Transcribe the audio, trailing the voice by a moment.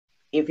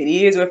If it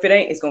is or if it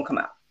ain't, it's gonna come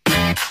out.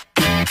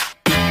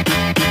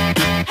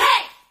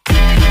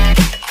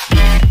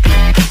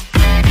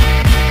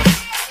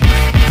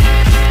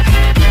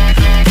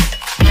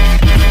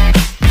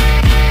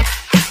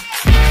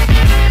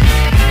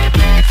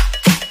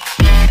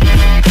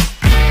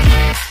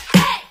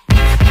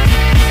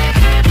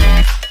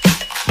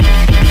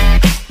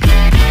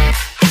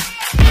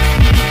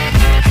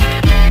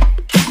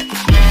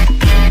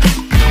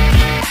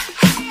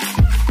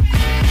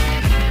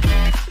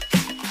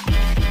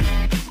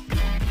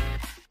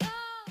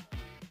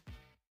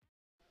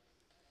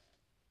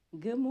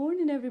 Good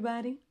morning,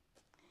 everybody.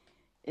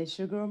 It's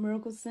your girl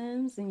Miracle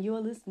Sims, and you're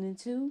listening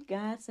to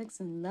God,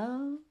 Sex, and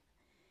Love.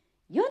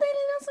 Your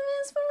daily dose of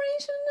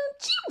inspiration and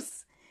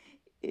juice.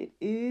 It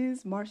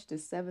is March the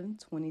 7th,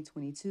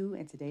 2022,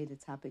 and today the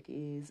topic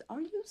is, are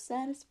you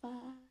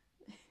satisfied?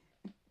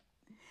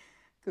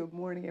 Good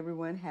morning,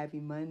 everyone. Happy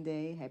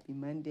Monday. Happy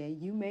Monday.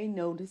 You may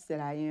notice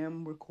that I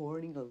am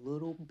recording a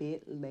little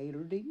bit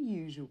later than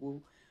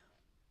usual.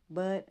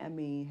 But, I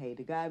mean, hey,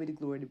 to God be the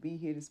glory to be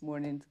here this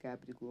morning. To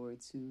God be the glory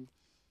to,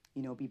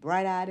 be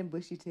bright-eyed and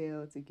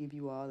bushy-tailed, to give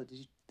you all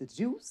the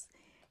juice.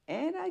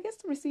 And I guess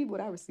to receive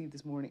what I received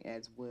this morning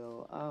as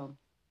well.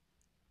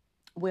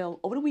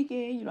 Well, over the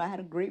weekend, I had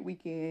a great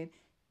weekend.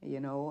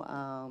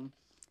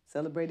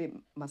 Celebrated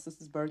my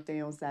sister's birthday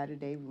on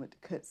Saturday. We went to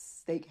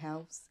Cut's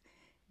Steakhouse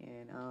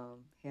and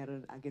had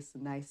a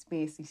nice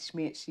fancy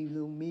schmancy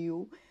little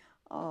meal.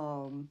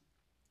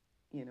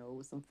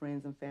 With some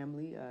friends and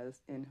family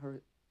in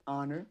her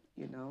honor,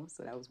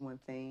 so that was one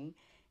thing.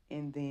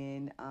 And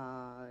then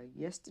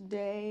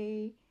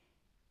yesterday,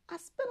 I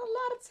spent a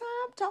lot of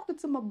time talking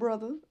to my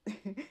brother.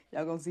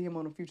 Y'all gonna see him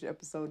on a future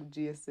episode of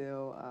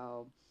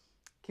GSL.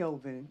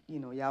 Kelvin,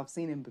 y'all have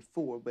seen him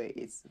before, but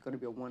it's gonna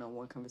be a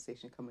one-on-one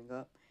conversation coming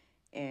up.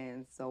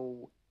 And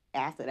so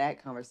after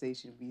that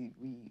conversation,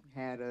 we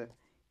had a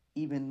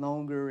even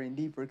longer and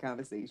deeper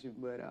conversation.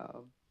 But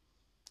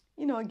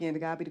again, to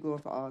God be the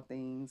glory for all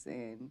things.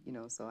 And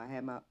so I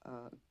had my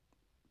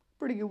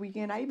pretty good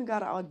weekend. I even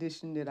got an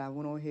audition that I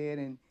went on ahead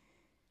and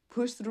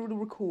pushed through to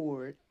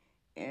record.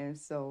 And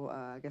so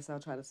I guess I'll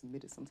try to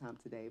submit it sometime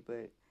today.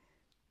 But,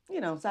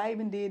 so I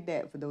even did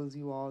that for those of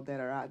you all that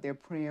are out there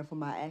praying for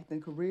my acting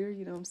career,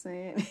 you know what I'm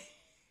saying?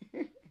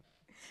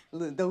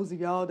 Those of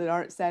y'all that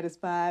aren't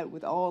satisfied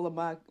with all of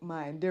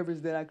my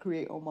endeavors that I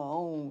create on my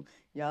own,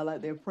 y'all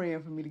out there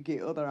praying for me to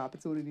get other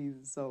opportunities.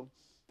 So,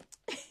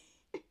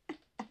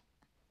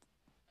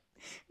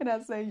 and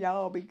I say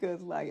y'all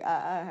because,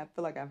 I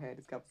feel like I've had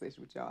this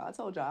conversation with y'all. I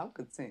told y'all I'm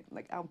content.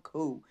 I'm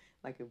cool.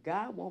 If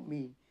God want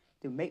me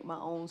to make my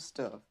own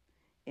stuff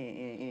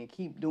and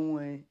keep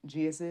doing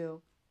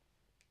GSL,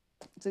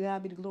 to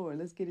God be the glory.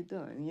 Let's get it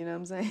done. You know what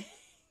I'm saying?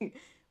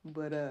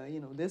 But,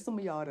 there's some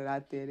of y'all that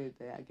out there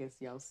that I guess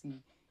y'all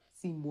see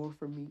more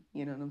from me.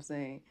 You know what I'm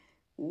saying?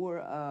 Or,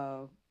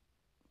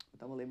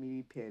 don't let me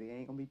be petty. I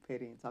ain't going to be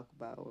petty and talk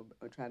about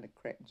or trying to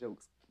crack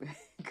jokes.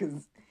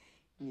 Because,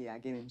 I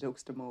get in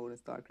jokester mode and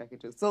start cracking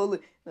jokes. So,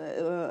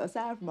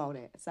 aside from all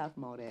that,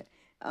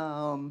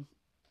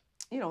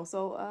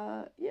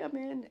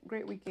 man,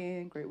 great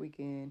weekend.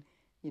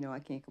 I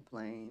can't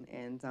complain.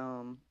 And,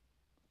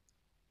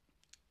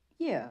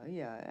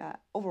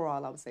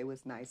 overall, I would say it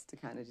was nice to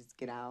kind of just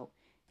get out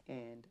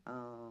and,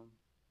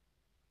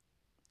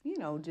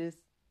 just,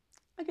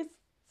 I guess,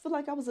 feel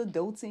like I was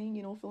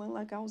adulting, feeling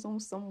like I was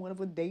on somewhat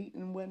of a date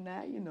and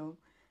whatnot,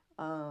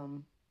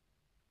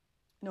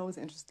 it was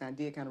interesting. I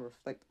did kind of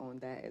reflect on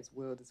that as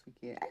well this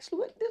weekend.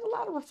 Actually, did a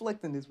lot of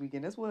reflecting this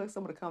weekend. That's where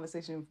some of the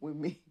conversation with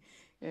me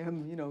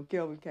and,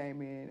 Kelvin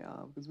came in,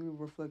 because we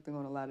were reflecting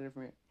on a lot of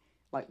different,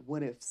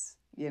 what ifs,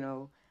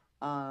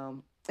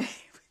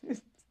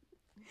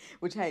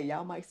 which, hey,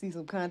 y'all might see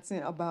some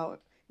content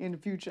about in the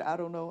future. I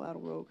don't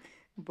know.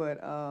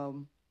 But, I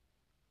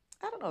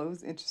don't know. It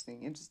was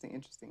interesting.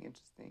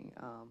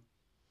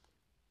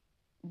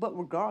 But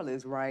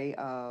regardless, right,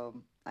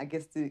 I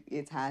guess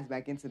it ties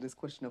back into this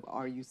question of,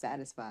 are you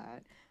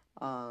satisfied?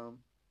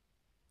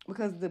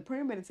 Because the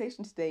prayer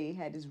meditation today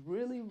had this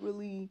really,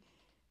 really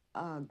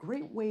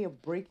great way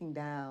of breaking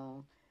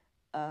down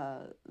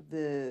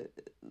the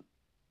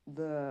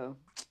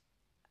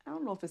I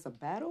don't know if it's a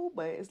battle,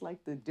 but it's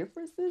like the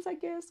differences, I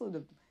guess,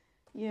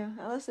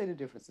 let's say the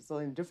differences. So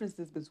the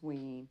differences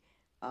between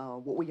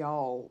what we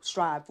all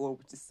strive for,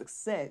 which is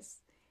success,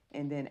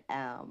 and then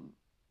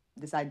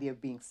this idea of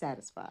being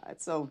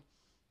satisfied. So,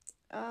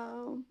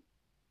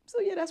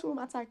 that's where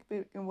my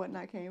topic and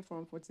whatnot came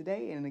from for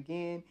today. And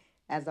again,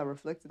 as I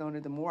reflected on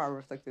it, the more I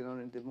reflected on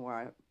it, the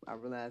more I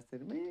realized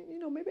that, man,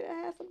 maybe that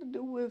has something to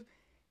do with,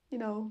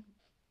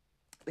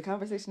 the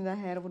conversation that I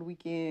had over the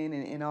weekend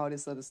and all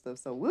this other stuff.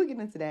 So we'll get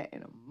into that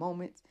in a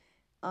moment.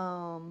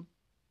 Let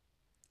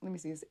me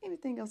see. Is there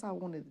anything else I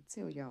wanted to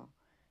tell y'all?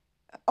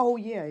 Oh,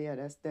 yeah.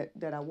 That's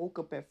that I woke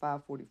up at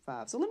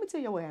 5:45. So let me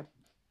tell y'all what happened.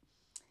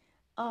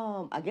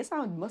 I guess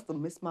I must have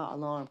missed my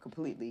alarm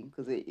completely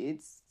because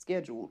it's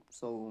scheduled.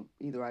 So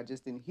either I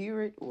just didn't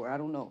hear it or I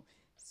don't know.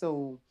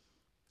 So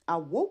I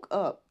woke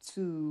up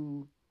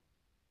to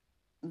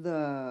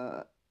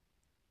the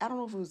I don't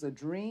know if it was a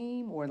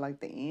dream or like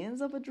the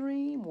ends of a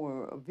dream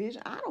or a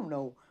vision. I don't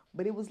know,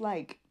 but it was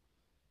like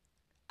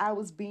I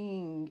was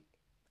being,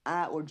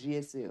 I or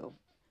GSL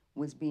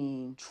was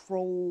being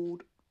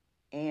trolled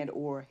and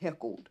or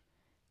heckled.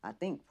 I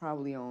think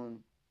probably on,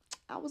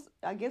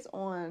 I guess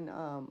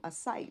on a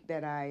site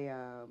that I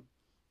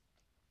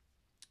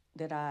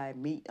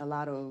meet a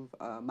lot of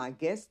my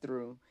guests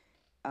through.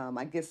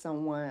 I guess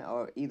someone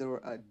or either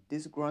a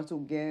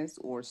disgruntled guest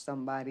or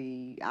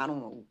somebody I don't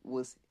know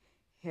was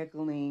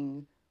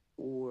heckling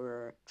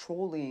or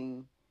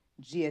trolling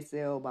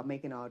GSL by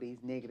making all these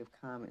negative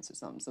comments or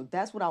something. So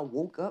that's what I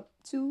woke up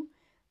to.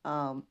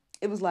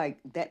 It was like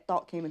that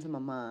thought came into my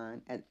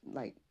mind at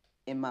like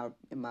in my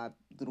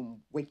little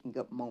waking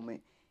up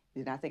moment.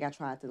 And I think I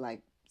tried to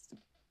like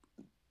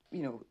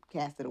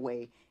cast it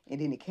away,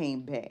 and then it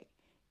came back.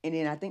 And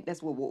then I think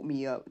that's what woke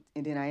me up.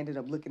 And then I ended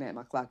up looking at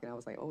my clock, and I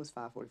was like, "Oh, it's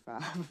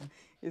 5:45.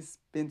 It's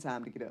been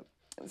time to get up."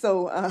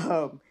 So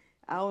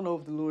I don't know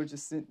if the Lord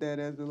just sent that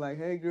as like,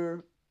 "Hey,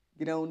 girl,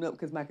 get on up,"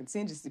 because my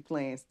contingency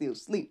plan still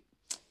sleep.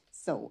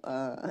 So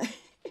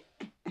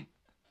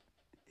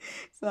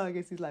so I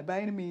guess He's like,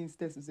 by any means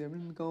necessary, let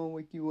me go and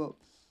wake you up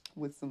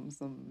with some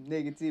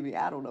negativity.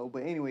 I don't know,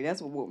 but anyway, that's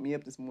what woke me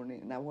up this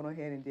morning, and I went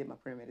ahead and did my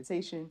prayer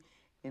meditation.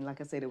 And like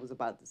I said, it was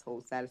about this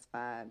whole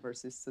satisfied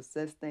versus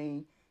success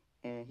thing.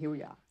 And here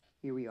we are.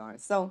 Here we are.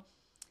 So,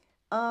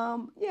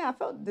 yeah, I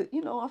felt that,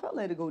 I felt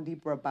led to go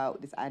deeper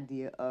about this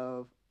idea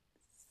of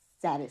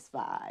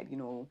satisfied,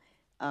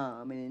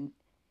 and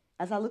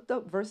as I looked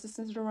up verses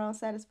centered around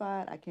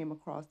satisfied, I came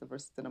across the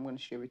verses that I'm going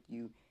to share with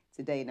you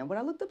today. Now, when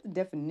I looked up the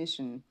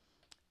definition,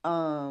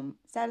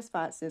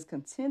 satisfied says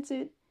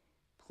contented,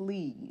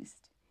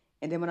 pleased.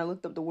 And then when I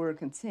looked up the word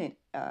content,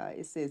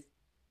 it says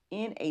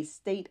in a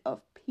state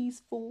of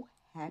peaceful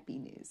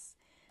happiness.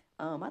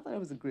 I thought it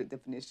was a good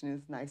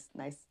definition. It's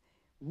nice,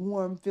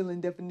 warm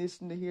feeling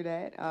definition to hear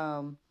that.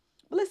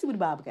 But let's see what the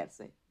Bible got to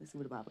say. Let's see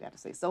what the Bible got to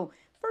say. So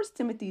 1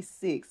 Timothy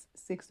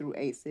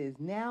 6:6-8 says,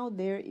 now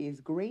there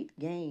is great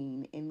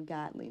gain in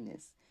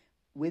godliness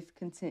with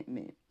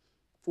contentment.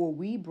 For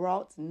we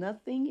brought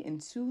nothing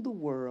into the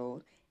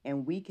world,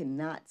 and we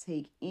cannot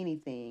take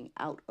anything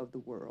out of the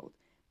world.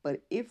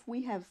 But if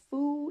we have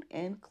food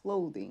and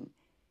clothing,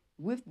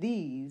 with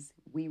these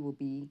we will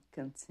be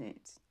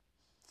content.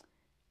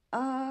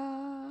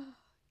 Uh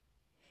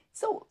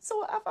so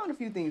I found a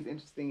few things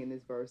interesting in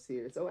this verse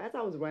here. So as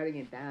I was writing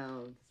it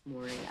down this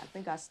morning, I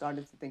think I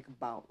started to think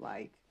about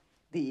like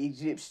the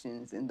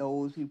Egyptians and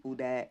those people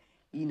that,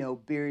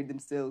 buried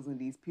themselves in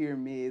these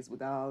pyramids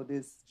with all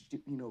this,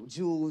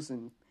 jewels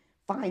and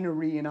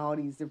finery and all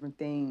these different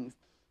things.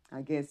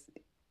 I guess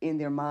in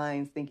their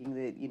minds thinking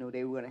that,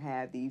 they were going to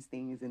have these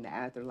things in the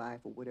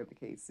afterlife or whatever the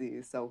case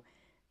is. So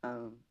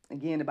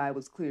again, the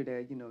Bible's clear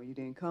that, you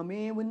didn't come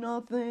in with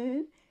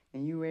nothing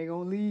and you ain't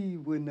going to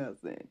leave with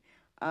nothing.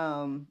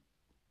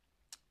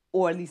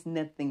 Or at least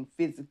nothing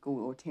physical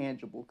or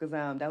tangible. Because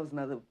that was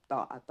another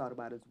thought I thought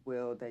about as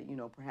well, that,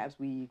 perhaps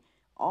we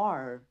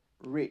are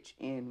rich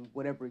in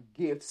whatever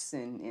gifts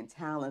and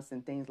talents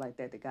and things like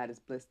that God has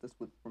blessed us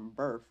with from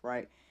birth,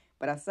 right?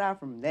 But aside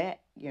from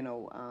that,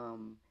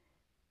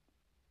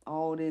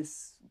 all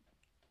this,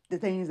 the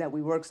things that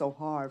we work so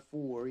hard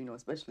for,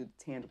 especially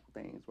the tangible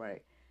things,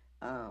 right?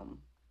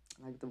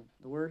 Like the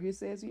word here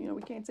says,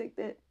 we can't take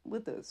that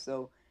with us.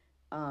 So,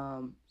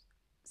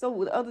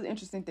 the other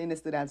interesting thing that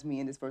stood out to me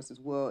in this verse as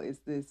well is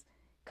this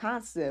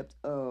concept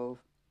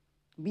of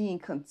being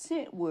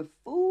content with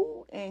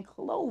food and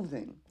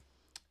clothing.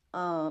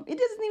 It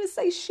doesn't even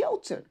say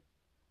shelter.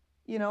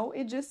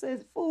 It just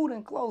says food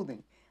and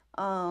clothing.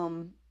 I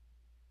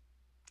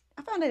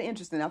found that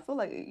interesting. I feel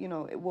like,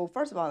 well,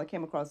 first of all, I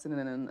came across it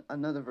in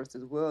another verse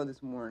as well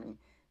this morning.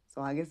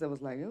 So I guess I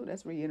was like, oh,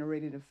 that's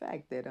reiterated the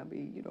fact that,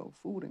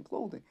 food and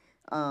clothing.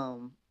 I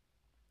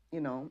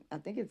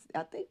think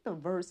the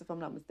verse, if I'm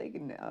not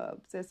mistaken,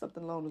 says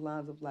something along the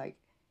lines of like,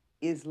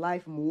 is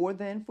life more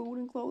than food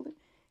and clothing?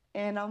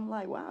 And I'm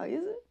like, wow,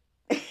 is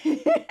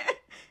it?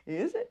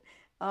 Is it?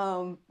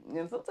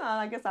 Sometimes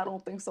I guess I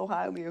don't think so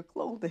highly of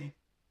clothing.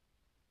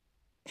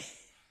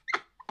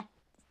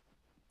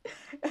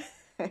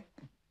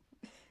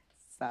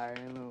 Sorry, I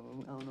don't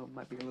know, it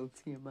might be a little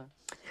TMI.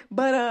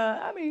 But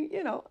I mean,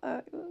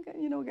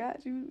 God,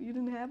 you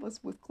didn't have us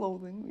with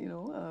clothing,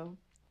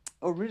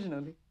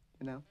 originally,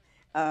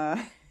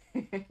 Uh,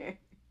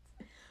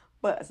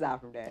 but aside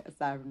from that,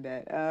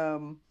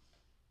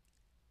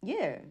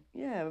 yeah,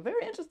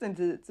 very interesting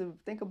to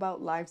think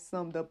about life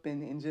summed up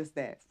in just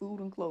that,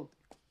 food and clothing,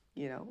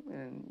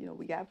 and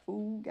we got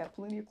food, got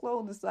plenty of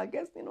clothing, so I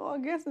guess in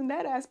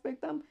that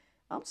aspect, I'm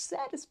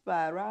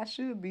satisfied, right? I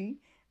should be,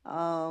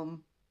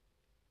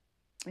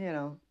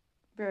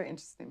 very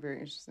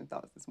interesting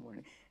thoughts this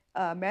morning.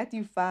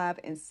 Matthew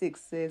 5:6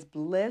 says,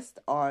 blessed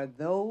are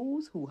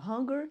those who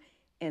hunger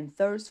and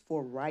thirst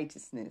for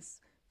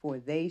righteousness, for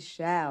they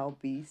shall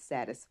be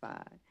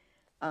satisfied.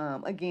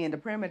 Again, the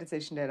prayer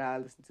meditation that I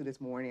listened to this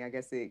morning, I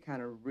guess it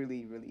kind of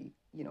really, really,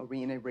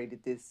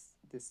 reiterated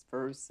this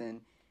verse,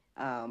 and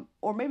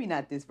or maybe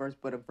not this verse,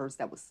 but a verse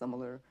that was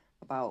similar.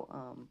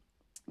 about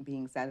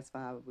being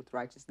satisfied with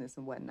righteousness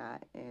and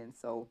whatnot. And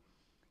so,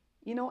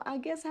 I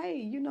guess,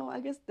 hey, I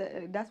guess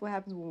that's what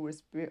happens when we're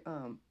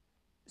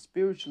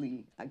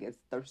spiritually, I guess,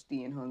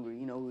 thirsty and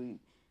hungry.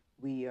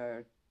 We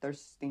are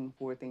thirsting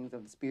for things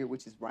of the spirit,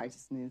 which is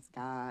righteousness,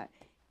 God,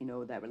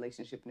 that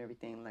relationship and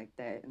everything like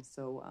that. And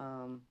so,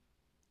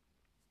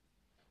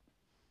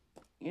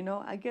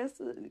 I guess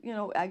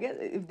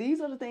if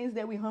these are the things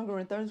that we hunger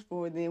and thirst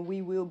for, then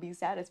we will be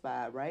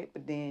satisfied, right?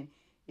 But then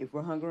if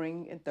we're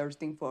hungering and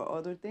thirsting for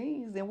other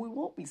things, then we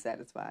won't be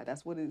satisfied.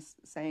 That's what it's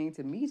saying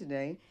to me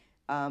today.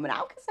 And I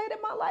can say that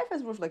my life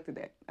has reflected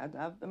that.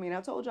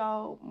 I told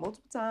y'all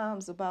multiple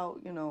times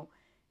about,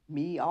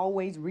 me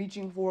always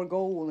reaching for a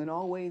goal and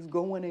always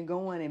going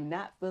and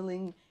not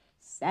feeling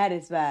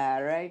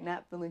satisfied, right?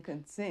 Not feeling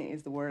content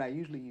is the word I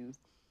usually use.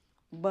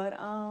 But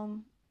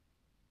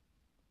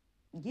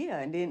yeah,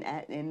 and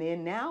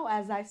then now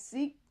as I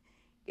seek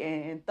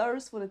and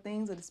thirst for the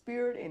things of the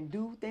spirit and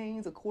do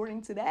things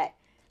according to that,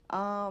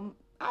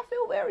 I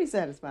feel very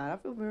satisfied. I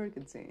feel very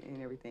content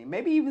and everything.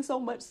 Maybe even so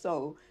much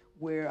so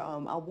where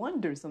I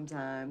wonder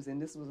sometimes,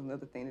 and this was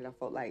another thing that I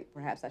felt like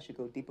perhaps I should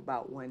go deep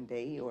about one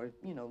day, or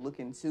look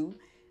into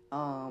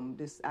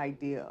this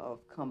idea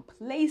of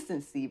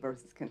complacency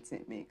versus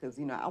contentment, because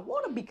I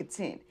want to be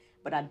content,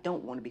 but I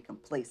don't want to be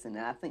complacent,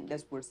 and I think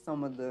that's where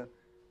some of the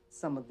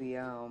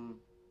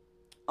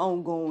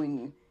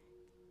ongoing,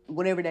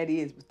 whatever that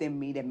is within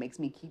me that makes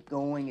me keep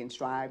going and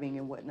striving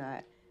and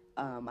whatnot.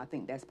 I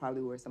think that's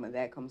probably where some of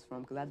that comes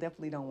from, because I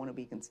definitely don't want to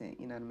be content.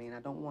 You know what I mean?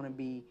 I don't want to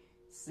be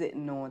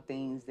sitting on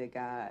things that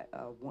God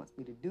wants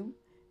me to do.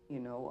 I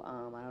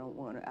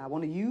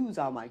want to use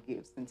all my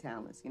gifts and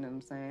talents. You know what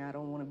I'm saying? I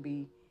don't want to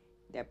be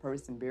that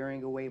person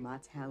bearing away my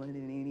talent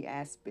in any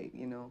aspect.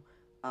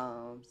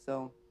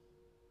 So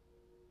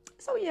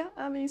yeah,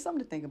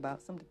 something to think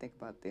about. Something to think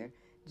about there.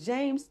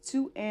 James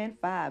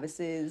 2:5, it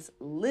says,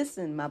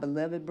 "Listen, my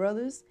beloved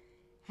brothers,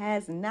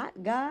 has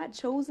not God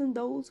chosen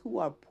those who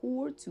are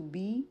poor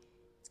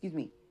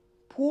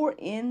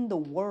in the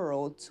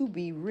world to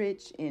be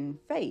rich in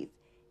faith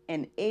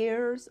and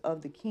heirs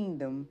of the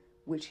kingdom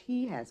which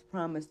he has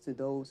promised to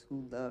those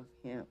who love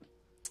him?"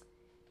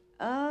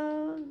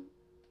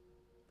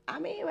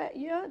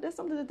 Yeah, that's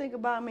something to think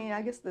about.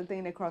 I guess the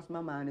thing that crossed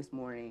my mind this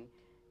morning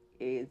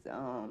is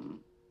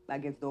I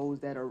guess those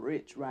that are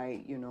rich,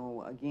 right?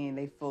 Again,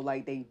 they feel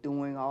like they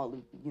doing all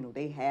of,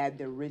 they have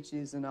their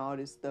riches and all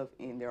this stuff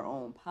in their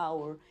own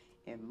power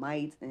and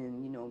might,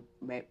 and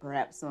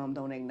perhaps some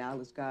don't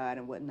acknowledge God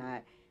and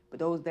whatnot. But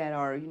those that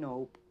are,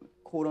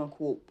 quote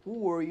unquote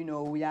poor,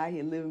 we out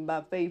here living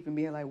by faith and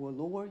being like, well,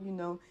 Lord,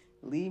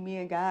 lead me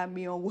and guide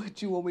me on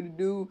what you want me to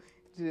do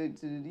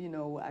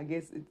to I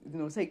guess,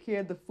 take care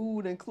of the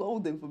food and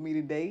clothing for me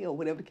today, or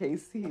whatever the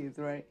case is,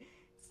 right?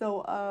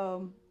 So,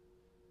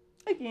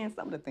 again,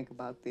 something to think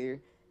about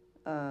there.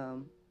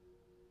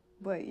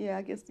 But yeah,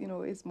 I guess,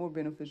 it's more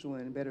beneficial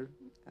and better,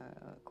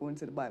 according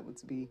to the Bible,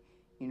 to be,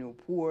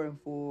 poor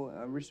and full,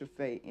 richer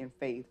in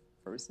faith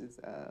versus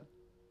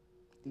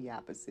the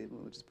opposite.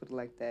 We'll just put it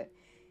like that.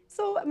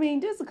 So,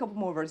 there's a couple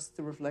more verses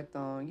to reflect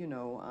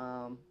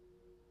on,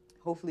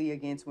 hopefully,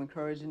 again, to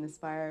encourage and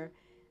inspire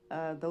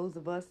those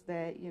of us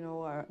that,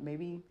 are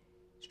maybe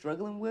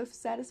struggling with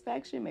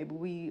satisfaction. Maybe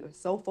we are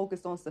so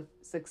focused on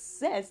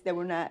success that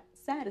we're not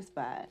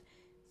satisfied.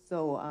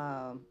 So,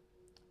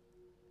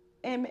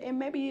 and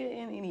maybe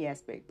in any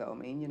aspect, though,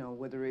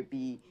 whether it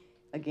be,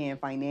 again,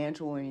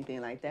 financial or anything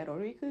like that,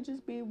 or it could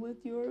just be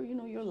with your,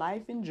 your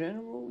life in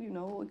general,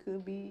 it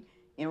could be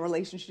in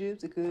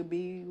relationships, it could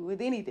be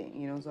with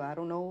anything, so I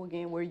don't know,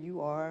 again, where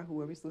you are,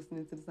 whoever's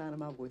listening to the sound of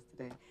my voice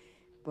today,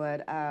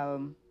 but,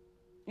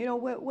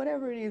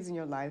 whatever it is in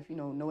your life,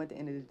 know at the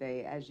end of the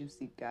day, as you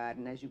seek God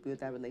and as you build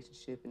that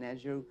relationship and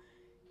as you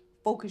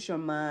focus your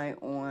mind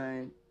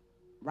on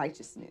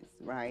righteousness,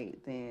 right,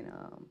 then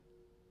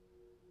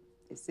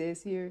it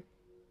says here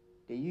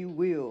that you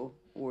will,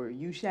 or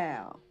you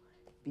shall,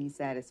 be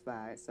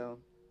satisfied. So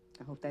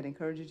I hope that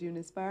encourages you and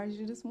inspires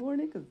you this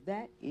morning, because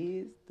that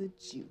is the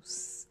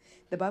juice.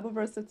 The Bible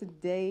verse of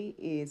today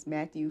is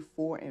Matthew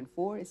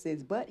 4:4. It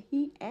says, "But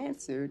he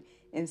answered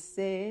and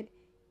said,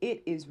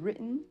 it is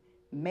written,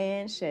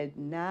 man shall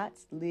not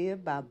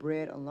live by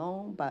bread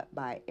alone, but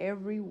by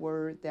every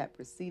word that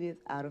proceedeth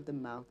out of the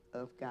mouth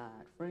of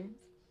God." Friends,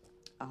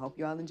 I hope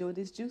you all enjoyed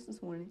this juice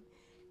this morning.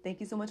 Thank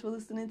you so much for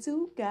listening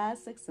to God,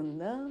 Sex, and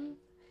Love,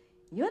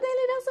 your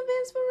daily dose of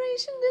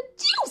inspiration, the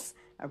juice.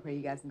 I pray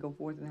you guys can go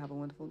forth and have a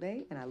wonderful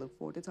day, and I look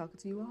forward to talking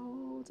to you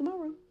all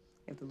tomorrow,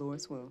 if the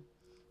Lord's will.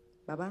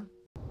 Bye-bye.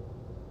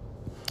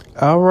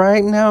 All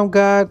right now,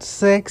 God,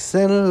 Sex,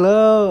 and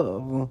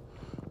Love.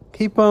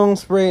 Keep on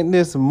spreading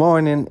this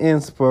morning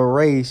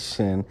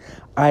inspiration.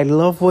 I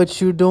love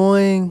what you're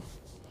doing.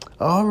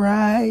 All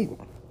right.